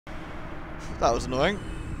That was annoying.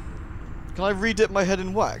 Can I re-dip my head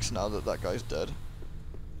in wax now that that guy's dead?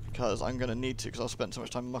 Because I'm going to need to, because I've spent so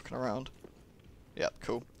much time mucking around. Yep,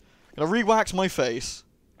 cool. Gonna re-wax my face.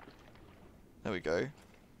 There we go.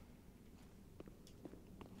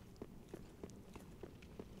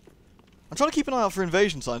 I'm trying to keep an eye out for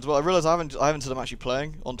invasion signs. Well, I realise I haven't said I'm actually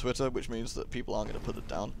playing on Twitter, which means that people aren't going to put it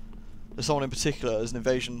down. There's someone in particular as an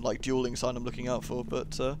invasion, like, dueling sign I'm looking out for,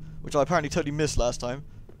 but, which I apparently totally missed last time.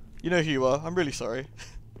 You know who you are. I'm really sorry.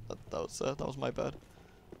 that was my bad.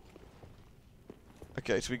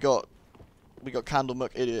 Okay, so we got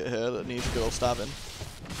Candlemuck Idiot here that needs a good old stabbing.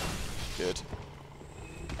 Good.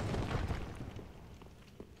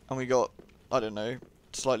 And we got, I don't know,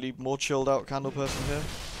 slightly more chilled out Candle Person here.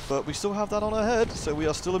 But we still have that on our head, so we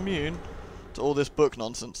are still immune to all this book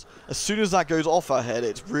nonsense. As soon as that goes off our head,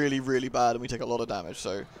 it's really, really bad and we take a lot of damage,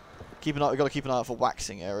 so we've got to keep an eye out for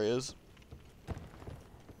waxing areas.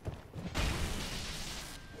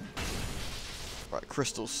 Right,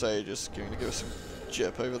 Crystal Sage is going to give us some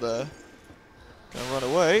jip over there. Gonna run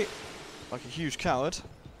away like a huge coward.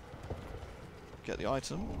 Get the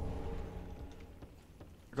item.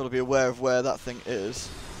 I've got to be aware of where that thing is.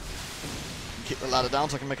 Keep the ladder down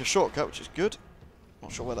so I can make a shortcut, which is good.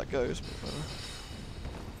 Not sure where that goes, but whatever.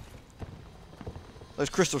 Those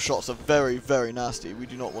crystal shots are very, very nasty. We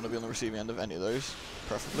do not want to be on the receiving end of any of those,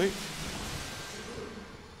 preferably.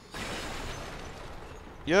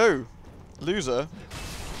 Yo! Loser.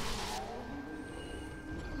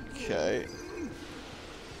 Okay.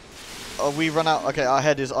 Oh, we run out. Okay, our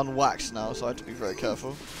head is unwaxed now, so I have to be very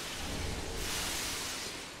careful.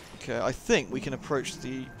 Okay, I think we can approach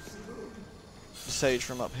the sage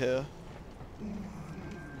from up here.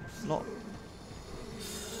 Not.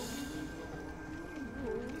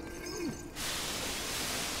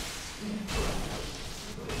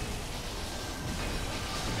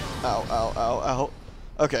 Ow, ow, ow, ow.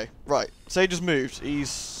 Okay, right. Sage has moved.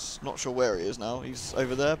 He's not sure where he is now. He's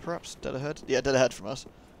over there, perhaps? Dead ahead? Yeah, dead ahead from us.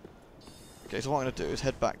 Okay, so what I'm going to do is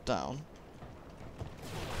head back down.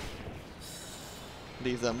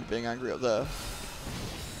 Leave them being angry up there.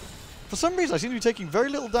 For some reason, I seem to be taking very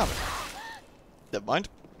little damage. Never mind.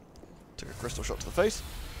 Took a crystal shot to the face.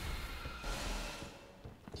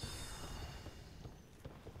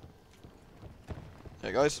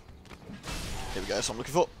 There, guys. Here we go, that's what I'm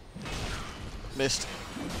looking for. Missed.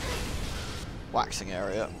 Waxing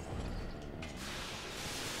area.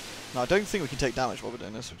 Now, I don't think we can take damage while we're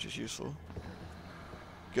doing this, which is useful.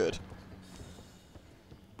 Good.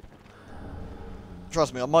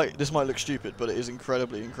 Trust me, this might look stupid, but it is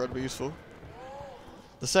incredibly, incredibly useful.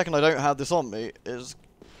 The second I don't have this on me is,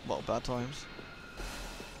 well, bad times.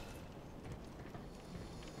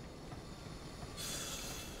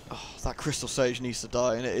 Oh, that Crystal Sage needs to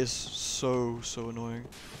die, and it is so, so annoying.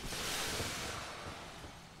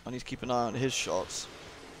 I need to keep an eye on his shots.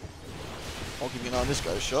 I'll keep an eye on this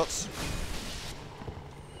guy's shots.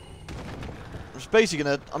 I'm just basically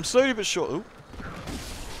gonna, I'm slowly but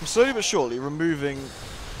surely removing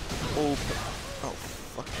all. Oh,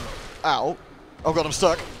 fucking. Ow. Oh god, I'm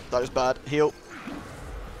stuck. That is bad. Heal.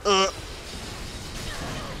 Oh,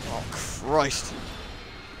 Christ.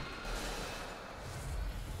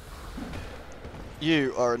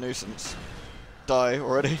 You are a nuisance. Die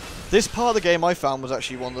already. This part of the game I found was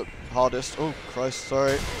actually one of the hardest. Oh, Christ,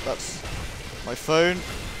 sorry. That's my phone.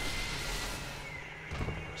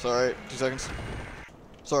 Sorry, 2 seconds.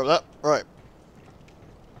 Sorry about that. Right.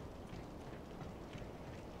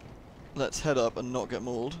 Let's head up and not get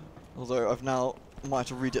mauled. Although I've now might have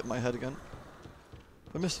to re-dip my head again.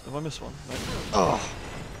 Have I missed one? No. Oh.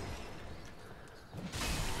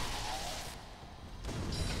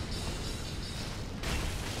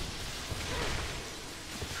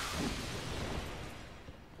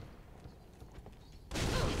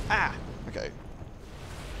 Ah! Okay.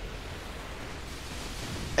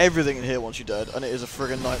 Everything in here wants you dead, and it is a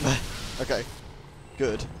friggin' nightmare. Okay.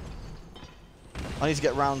 Good. I need to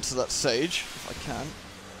get round to that sage, if I can.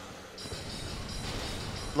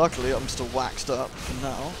 Luckily, I'm still waxed up for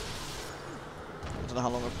now. I don't know how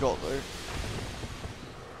long I've got, though.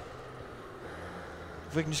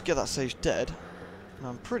 If we can just get that sage dead, and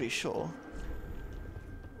I'm pretty sure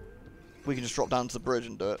we can just drop down to the bridge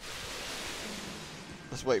and do it.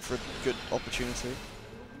 Let's wait for a good opportunity.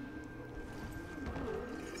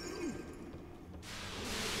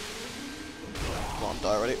 Come on,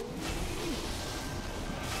 die already.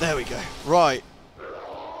 There we go. Right.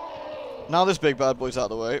 Now this big bad boy's out of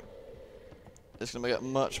the way, it's going to make it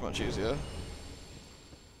much, much easier.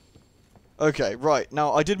 Okay, right.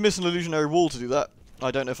 Now, I did miss an illusionary wall to do that. I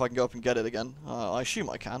don't know if I can go up and get it again. I assume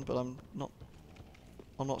I can, but I'm not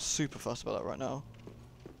I'm not super fussed about that right now.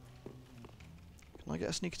 Can I get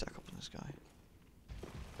a sneak attack up on this guy?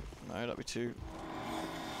 No, that'd be too...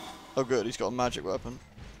 Oh good, he's got a magic weapon.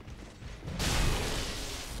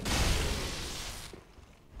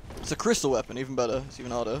 It's a crystal weapon, even better. It's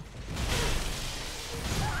even harder.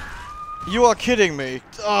 You are kidding me!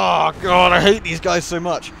 Oh god, I hate these guys so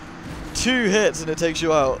much. 2 hits and it takes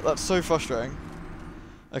you out. That's so frustrating.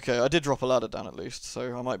 Okay, I did drop a ladder down at least,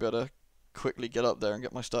 so I might be able to quickly get up there and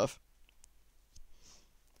get my stuff.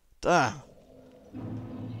 Damn.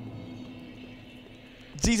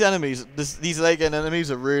 These enemies, these late game enemies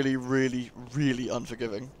are really, really, really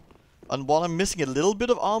unforgiving. And while I'm missing a little bit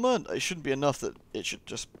of armor, it shouldn't be enough that it should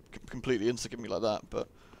just completely insta-kill me like that, but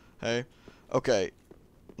hey. Okay,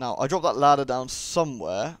 now I dropped that ladder down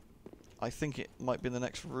somewhere. I think it might be in the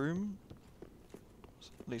next room.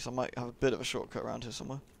 At least I might have a bit of a shortcut around here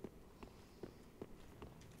somewhere.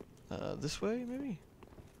 This way, maybe?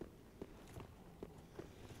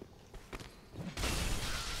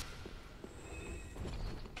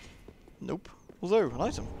 Nope. Although, an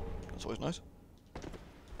item. That's always nice.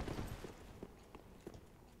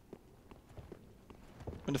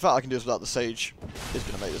 And the fact I can do this without the sage is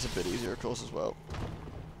going to make this a bit easier, of course, as well.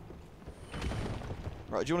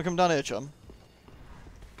 Right, do you want to come down here, chum?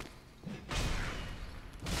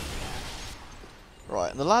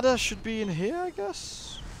 Right, and the ladder should be in here, I guess?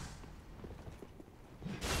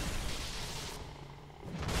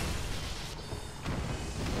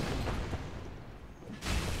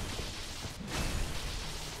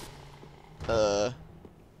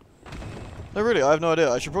 No, really, I have no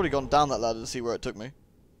idea. I should probably gone down that ladder to see where it took me.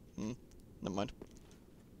 Never mind.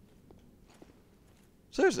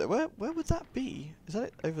 Seriously, where would that be? Is that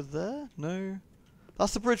it over there? No.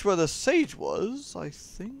 That's the bridge where the sage was, I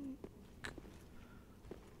think.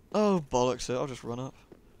 Oh, bollocks it. I'll just run up.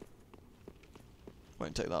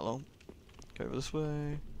 Won't take that long. Go over this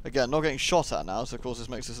way. Again, not getting shot at now, so of course this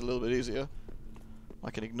makes this a little bit easier.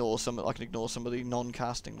 I can ignore some of the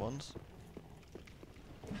non-casting ones.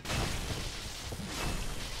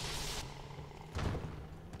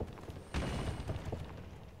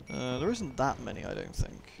 There isn't that many, I don't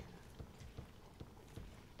think.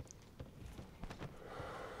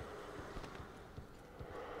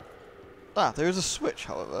 Ah, there is a switch,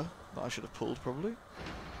 however, that I should have pulled, probably.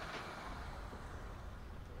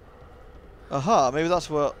 Aha, maybe that's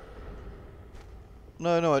what...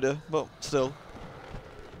 No idea, but still.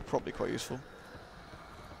 Probably quite useful.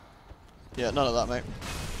 Yeah, none of that, mate.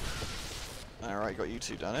 Alright, got you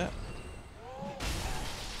two down here.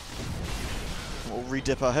 We'll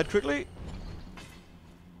re-dip our head quickly.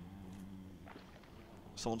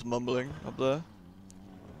 Someone's mumbling up there.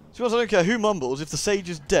 To be honest, I don't care who mumbles. If the sage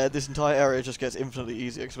is dead, this entire area just gets infinitely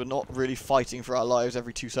easier because we're not really fighting for our lives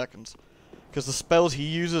every 2 seconds. Because the spells he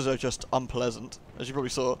uses are just unpleasant. As you probably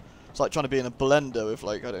saw, it's like trying to be in a blender with,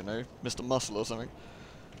 like, I don't know, Mr. Muscle or something.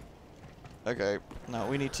 Okay, now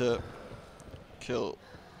we need to kill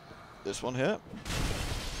this one here.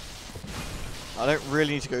 I don't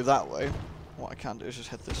really need to go that way. What I can do is just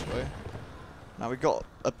head this way. Now we've got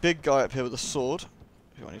a big guy up here with a sword,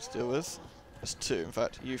 who I need to deal with. There's 2, in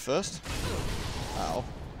fact. You first. Ow.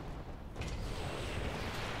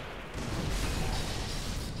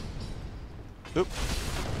 Oop.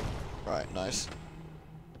 Right, nice.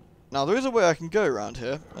 Now there is a way I can go around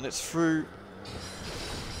here, and it's through...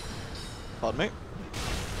 Pardon me.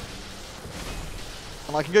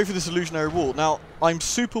 And I can go through this illusionary wall. Now, I'm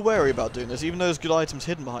super wary about doing this, even though there's good items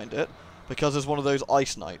hidden behind it, because there's one of those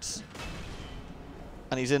ice knights.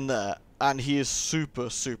 And he's in there, and he is super,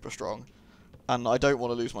 super strong. And I don't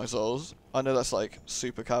want to lose my souls. I know that's, like,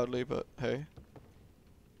 super cowardly, but hey.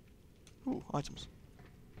 Ooh, items.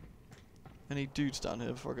 Any dudes down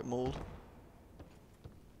here before I get mauled?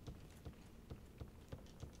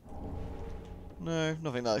 No,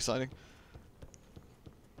 nothing that exciting.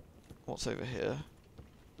 What's over here?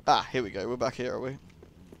 Ah, here we go. We're back here, are we?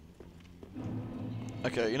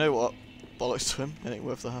 Okay, you know what? Bollocks to him. It ain't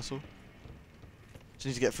worth the hassle. Just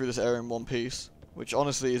need to get through this area in one piece. Which,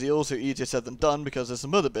 honestly, is also easier said than done, because there's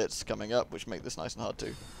some other bits coming up which make this nice and hard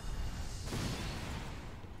too.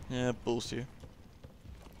 Yeah, balls to you.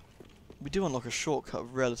 We do unlock a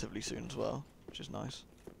shortcut relatively soon as well, which is nice.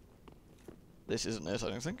 This isn't it, I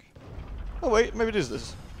don't think. Oh wait, maybe it is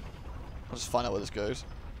this. I'll just find out where this goes.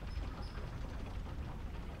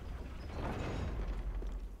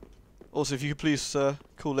 Also, if you could please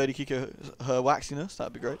call Lady Kiko her waxiness,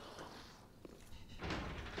 that'd be great.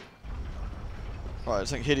 Right, there's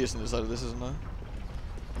something hideous on the side of this, isn't there?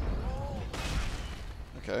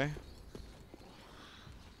 Okay.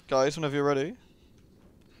 Guys, whenever you're ready.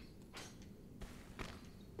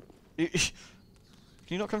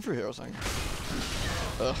 Can you not come through here or something?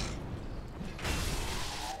 Ugh.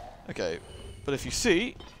 Okay, but if you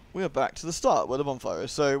see, we are back to the start where the bonfire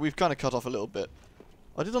is. So we've kind of cut off a little bit.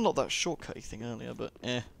 I did unlock that shortcut thing earlier, but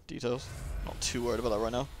details. Not too worried about that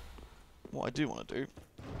right now. What I do want to do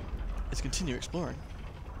is continue exploring.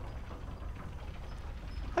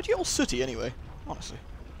 How'd you get all sooty anyway? Honestly.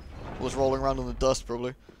 I was rolling around in the dust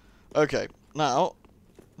probably. Okay, now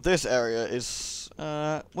this area is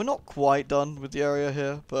we're not quite done with the area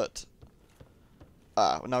here, but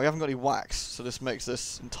now we haven't got any wax, so this makes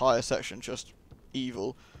this entire section just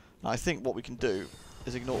evil. Now I think what we can do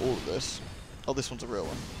is ignore all of this. Oh, this one's a real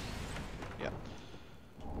one. Yeah.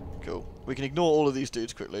 Cool. We can ignore all of these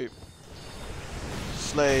dudes quickly.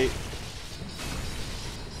 Slay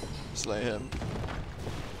him.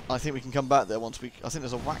 I think we can come back there once we... I think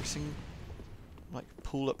there's a waxing like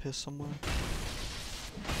pool up here somewhere.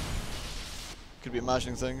 Could be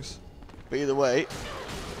imagining things. But either way...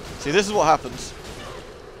 See, this is what happens.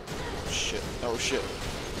 Shit. Oh, shit.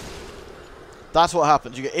 That's what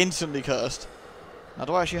happens. You get instantly cursed. Now,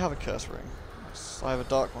 do I actually have a curse ring? Yes, I have a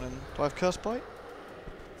dark one in... Do I have curse bite?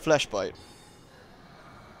 Flesh bite.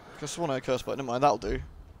 I just want a curse bite. Never mind, that'll do.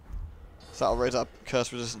 So that'll raise up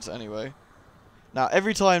curse resistance anyway. Now,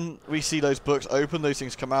 every time we see those books open, those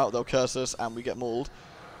things come out, they'll curse us, and we get mauled.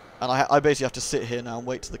 And I basically have to sit here now and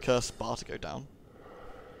wait for the curse bar to go down.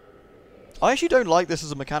 I actually don't like this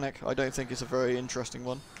as a mechanic. I don't think it's a very interesting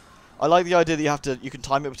one. I like the idea that you can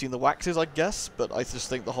time it between the waxes, I guess, but I just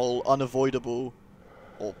think the whole unavoidable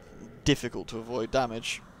or difficult to avoid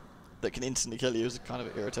damage that can instantly kill you is kind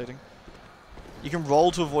of irritating. You can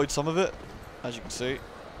roll to avoid some of it, as you can see,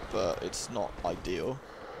 but it's not ideal.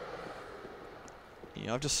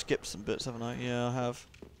 Yeah, I've just skipped some bits, haven't I? Yeah, I have.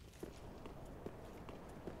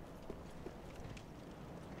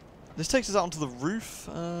 This takes us out onto the roof.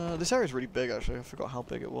 This area is really big, actually. I forgot how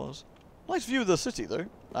big it was. Nice view of the city, though,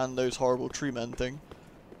 and those horrible tree men thing.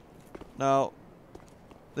 Now,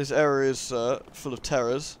 this area is full of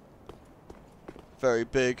terrors. Very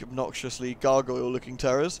big, obnoxiously gargoyle-looking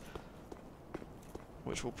terrors,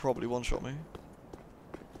 which will probably one-shot me.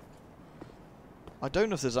 I don't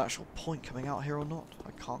know if there's an actual point coming out here or not.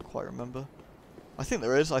 I can't quite remember. I think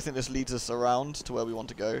there is. I think this leads us around to where we want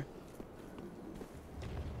to go.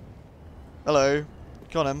 Hello.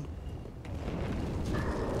 Come on, Em.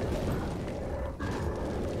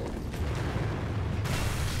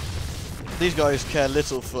 These guys care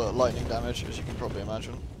little for lightning damage, as you can probably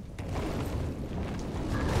imagine.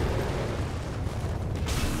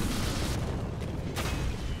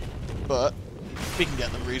 But we can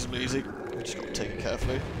get them reasonably easy. We just got to take it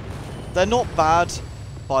carefully. They're not bad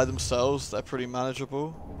by themselves. They're pretty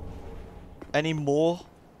manageable. Any more,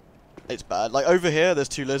 it's bad. Like over here, there's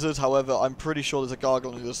two lizards. However, I'm pretty sure there's a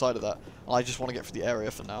gargoyle on the other side of that. And I just want to get through the area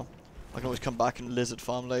for now. I can always come back and lizard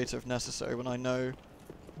farm later if necessary when I know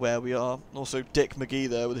where we are. Also, Dick McGee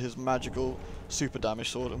there with his magical super damage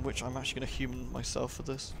sword, in which I'm actually going to human myself for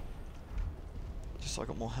this. Just so I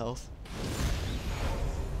got more health.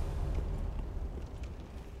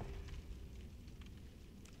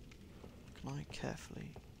 Can I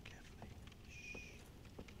carefully...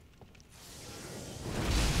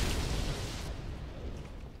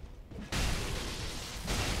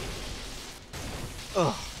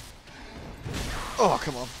 Ugh. Oh,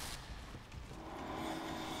 come on.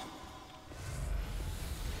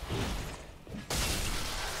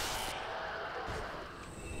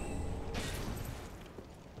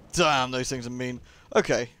 Damn, those things are mean.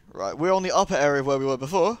 Okay, right, we're on the upper area where we were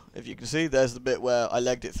before. If you can see, there's the bit where I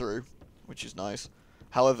legged it through, which is nice.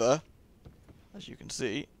 However, as you can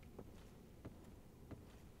see...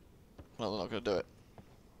 Well, they're not going to do it.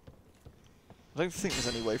 I don't think there's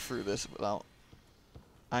any way through this without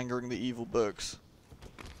angering the evil books.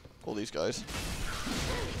 All these guys.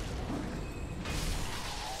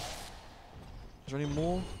 Is there any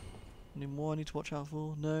more? Any more I need to watch out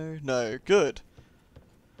for? No? No. Good.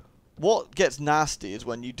 What gets nasty is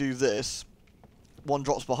when you do this, one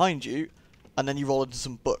drops behind you, and then you roll into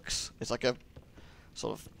some books. It's like a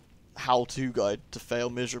sort of how-to guide to fail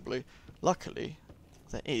miserably. Luckily,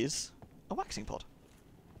 there is a waxing pod.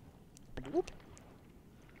 Whoop.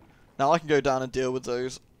 Now I can go down and deal with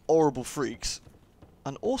those horrible freaks,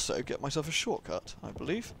 and also get myself a shortcut, I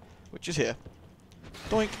believe, which is here.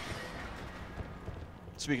 Doink!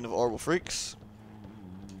 Speaking of horrible freaks,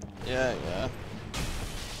 yeah.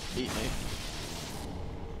 Eat me.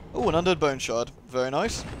 Oh, an undead bone shard. Very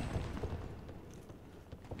nice.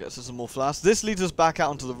 Gets us some more flasks. This leads us back out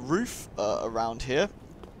onto the roof around here.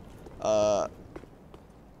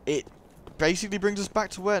 It basically brings us back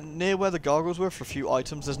to near where the gargoyles were for a few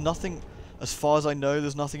items. There's nothing, as far as I know,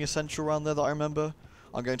 there's nothing essential around there that I remember.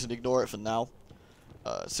 I'm going to ignore it for now.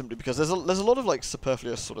 Simply because there's a lot of like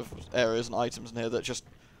superfluous sort of areas and items in here that just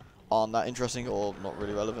aren't that interesting or not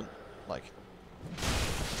really relevant. Like,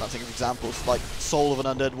 I think of examples like Soul of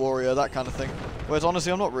an Undead Warrior, that kind of thing. Whereas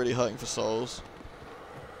honestly, I'm not really hurting for souls.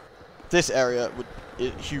 This area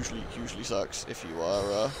it hugely sucks if you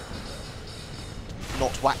are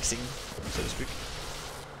not waxing, so to speak.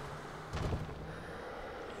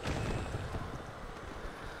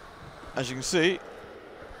 As you can see,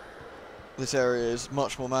 this area is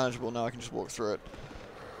much more manageable now. I can just walk through it.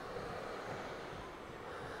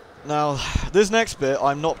 Now, this next bit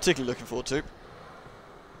I'm not particularly looking forward to.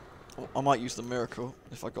 I might use the miracle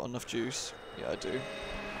if I got enough juice. Yeah, I do.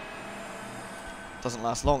 Doesn't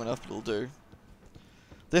last long enough, but it'll do.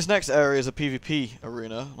 This next area is a PvP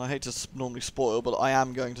arena. I hate to normally spoil, but I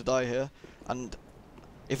am going to die here. And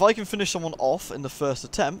if I can finish someone off in the first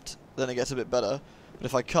attempt, then it gets a bit better. But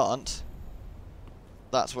if I can't,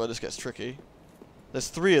 that's where this gets tricky. There's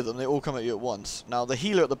 3 of them, they all come at you at once. Now, the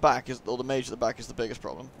healer at the back, or the mage at the back, is the biggest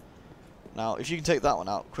problem. Now, if you can take that one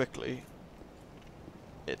out quickly,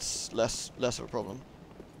 it's less of a problem.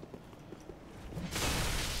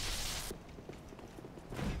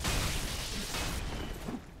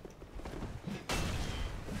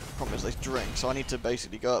 Problem is they drink, so I need to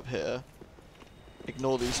basically go up here,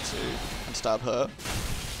 ignore these 2, and stab her.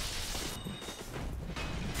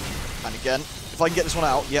 And again, if I can get this one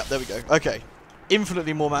out, yep, there we go. Okay,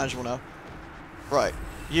 infinitely more manageable now. Right,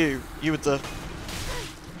 you with the...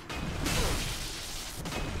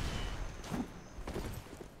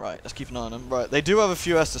 Right, let's keep an eye on them. Right, they do have a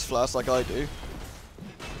few Estus flasks, like I do.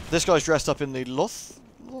 This guy's dressed up in the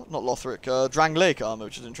not Lothric, Drangleic armor,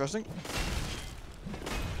 which is interesting.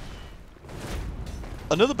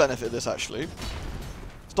 Another benefit of this, actually.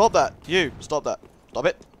 Stop that! You! Stop that! Stop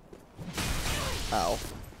it! Ow.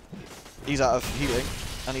 He's out of healing,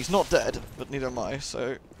 and he's not dead, but neither am I,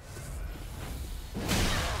 so...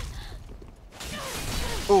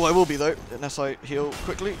 Oh, I will be, though, unless I heal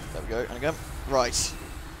quickly. There we go, and again. Right.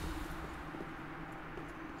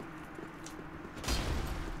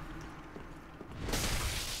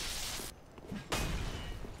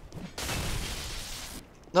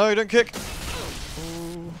 No, don't kick!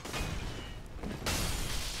 Ooh.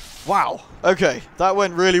 Wow. Okay, that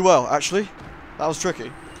went really well, actually. That was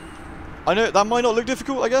tricky. I know that might not look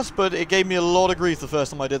difficult, I guess, but it gave me a lot of grief the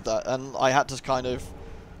first time I did that, and I had to kind of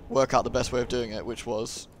work out the best way of doing it, which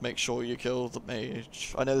was make sure you kill the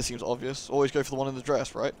mage. I know this seems obvious. Always go for the one in the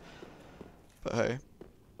dress, right? But hey.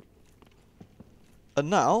 And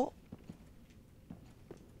now,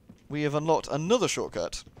 we have unlocked another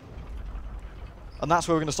shortcut. And that's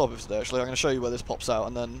where we're going to stop it today, actually. I'm going to show you where this pops out,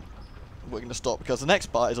 and then we're going to stop, because the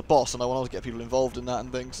next part is a boss, and I want to get people involved in that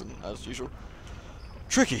and things, and as usual.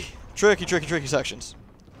 Tricky sections.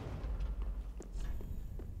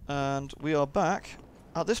 And we are back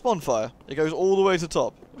at this bonfire. It goes all the way to the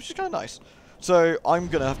top, which is kind of nice. So I'm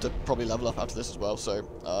going to have to probably level up after this as well.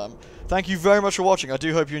 So thank you very much for watching. I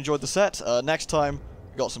do hope you enjoyed the set. Next time,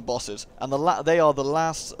 we got some bosses. And they are the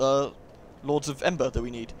last Lords of Ember that we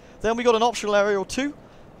need. Then we got an optional area or 2.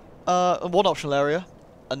 One optional area.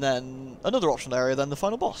 And then another optional area, then the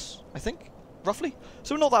final boss, I think. Roughly.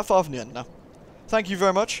 So we're not that far from the end now. Thank you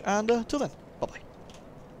very much, and till then.